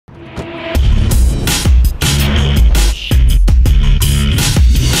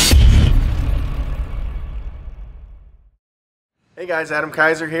guys, Adam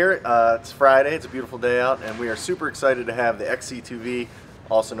Kaiser here. It's Friday, it's a beautiful day out, and we are super excited to have the XC2V,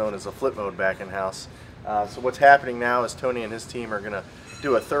 also known as the Flypmode, back in house. So what's happening now is Tony and his team are going to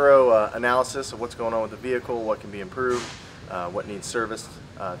do a thorough analysis of what's going on with the vehicle, what can be improved, what needs serviced,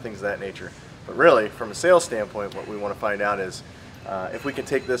 things of that nature. But really, from a sales standpoint, what we want to find out is if we can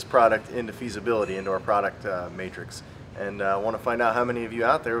take this product into feasibility, into our product matrix. And I want to find out how many of you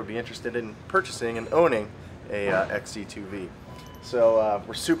out there would be interested in purchasing and owning a XC2V. So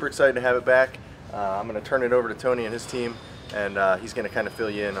we're super excited to have it back. I'm going to turn it over to Tony and his team, and he's going to kind of fill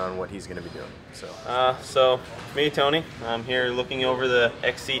you in on what he's going to be doing. So me, Tony, I'm here looking over the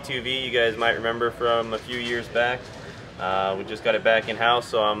XC2V. You guys might remember from a few years back. We just got it back in house,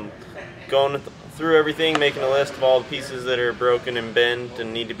 so I'm going through everything, making a list of all the pieces that are broken and bent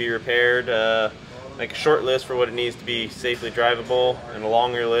and need to be repaired. Make a short list for what it needs to be safely drivable, and a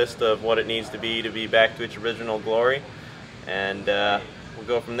longer list of what it needs to be back to its original glory. And we'll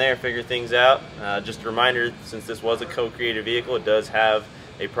go from there, figure things out. Just a reminder, since this was a co-created vehicle, it does have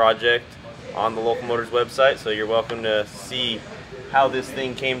a project on the Local Motors website, so you're welcome to see how this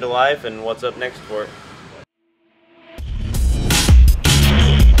thing came to life and what's up next for it.